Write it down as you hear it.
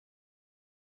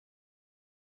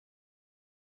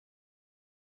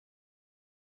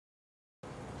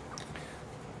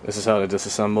This is how to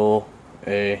disassemble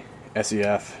a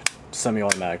SEF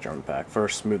semi-automatic German pack.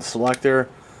 First, move the selector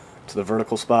to the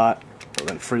vertical spot,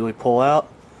 then freely pull out,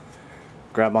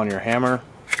 grab on your hammer,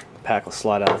 the pack will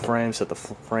slide out of the frame, set the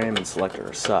frame and selector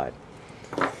aside.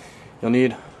 You'll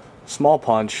need a small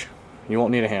punch. You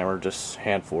won't need a hammer, just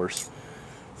hand force.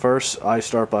 First, I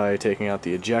start by taking out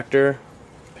the ejector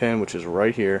pin, which is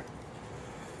right here.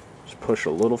 Just push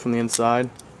a little from the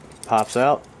inside, pops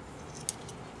out.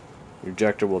 Your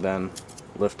ejector will then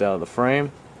lift out of the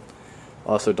frame.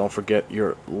 Also, don't forget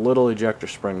your little ejector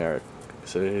spring there,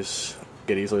 because it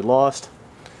get easily lost.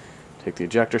 Take the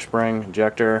ejector spring,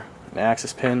 ejector, and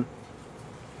axis pin,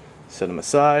 set them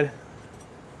aside,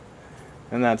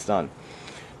 and that's done.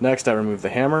 Next, I remove the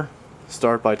hammer.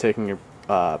 Start by taking your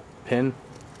pin,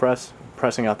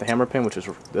 pressing out the hammer pin, which is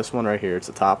this one right here. It's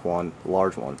the top one, the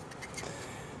large one.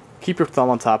 Keep your thumb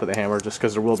on top of the hammer, just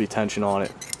because there will be tension on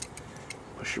it.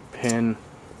 Push your pin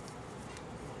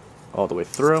all the way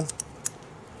through.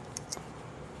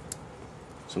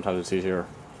 Sometimes it's easier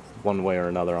one way or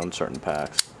another on certain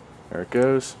packs. There it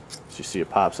goes. As you see, it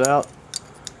pops out.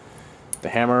 The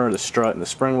hammer, the strut, and the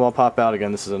spring will pop out.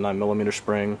 Again, this is a 9mm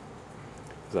spring,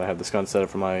 because I have this gun set up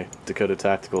for my Dakota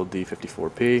Tactical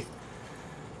D54P.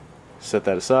 Set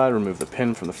that aside, remove the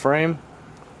pin from the frame.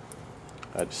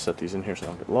 I just set these in here so I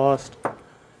don't get lost.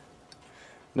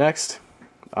 Next,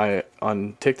 I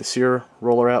take the sear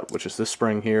roller out, which is this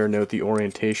spring here. Note the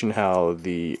orientation, how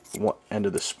the end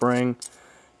of the spring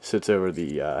sits over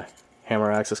the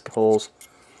hammer axis holes.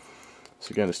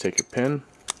 So again, just take your pin,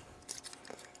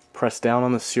 press down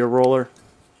on the sear roller.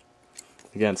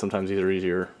 Again, sometimes these are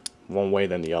easier one way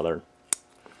than the other.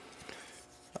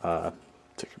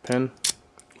 Take your pin,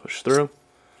 push through,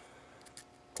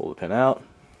 pull the pin out,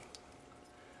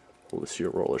 pull the sear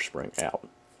roller spring out.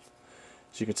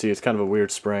 As you can see, it's kind of a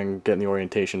weird spring, getting the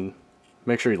orientation.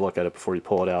 Make sure you look at it before you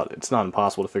pull it out. It's not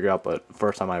impossible to figure out, but the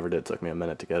first time I ever did, it took me a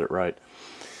minute to get it right.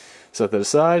 Set that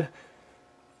aside.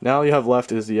 Now all you have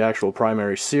left is the actual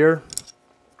primary sear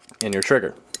and your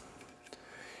trigger.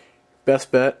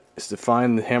 Best bet is to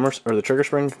find the hammer, or the trigger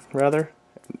spring rather,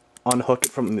 unhook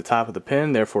it from the top of the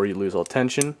pin, therefore you lose all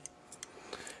tension.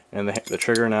 And the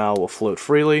trigger now will float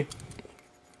freely.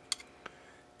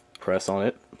 Press on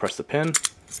it, press the pin.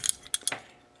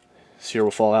 Sear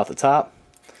will fall out the top.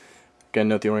 Again,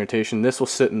 note the orientation. This will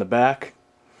sit in the back.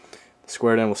 The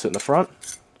squared end will sit in the front.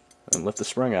 And lift the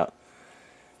spring out.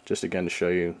 Just again to show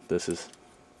you, this is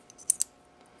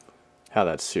how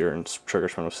that sear and trigger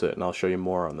spring will sit. And I'll show you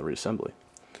more on the reassembly.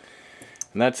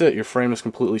 And that's it. Your frame is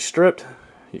completely stripped.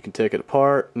 You can take it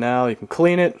apart. Now you can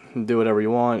clean it and do whatever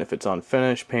you want. If it's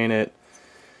unfinished, paint it.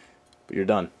 But you're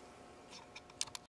done.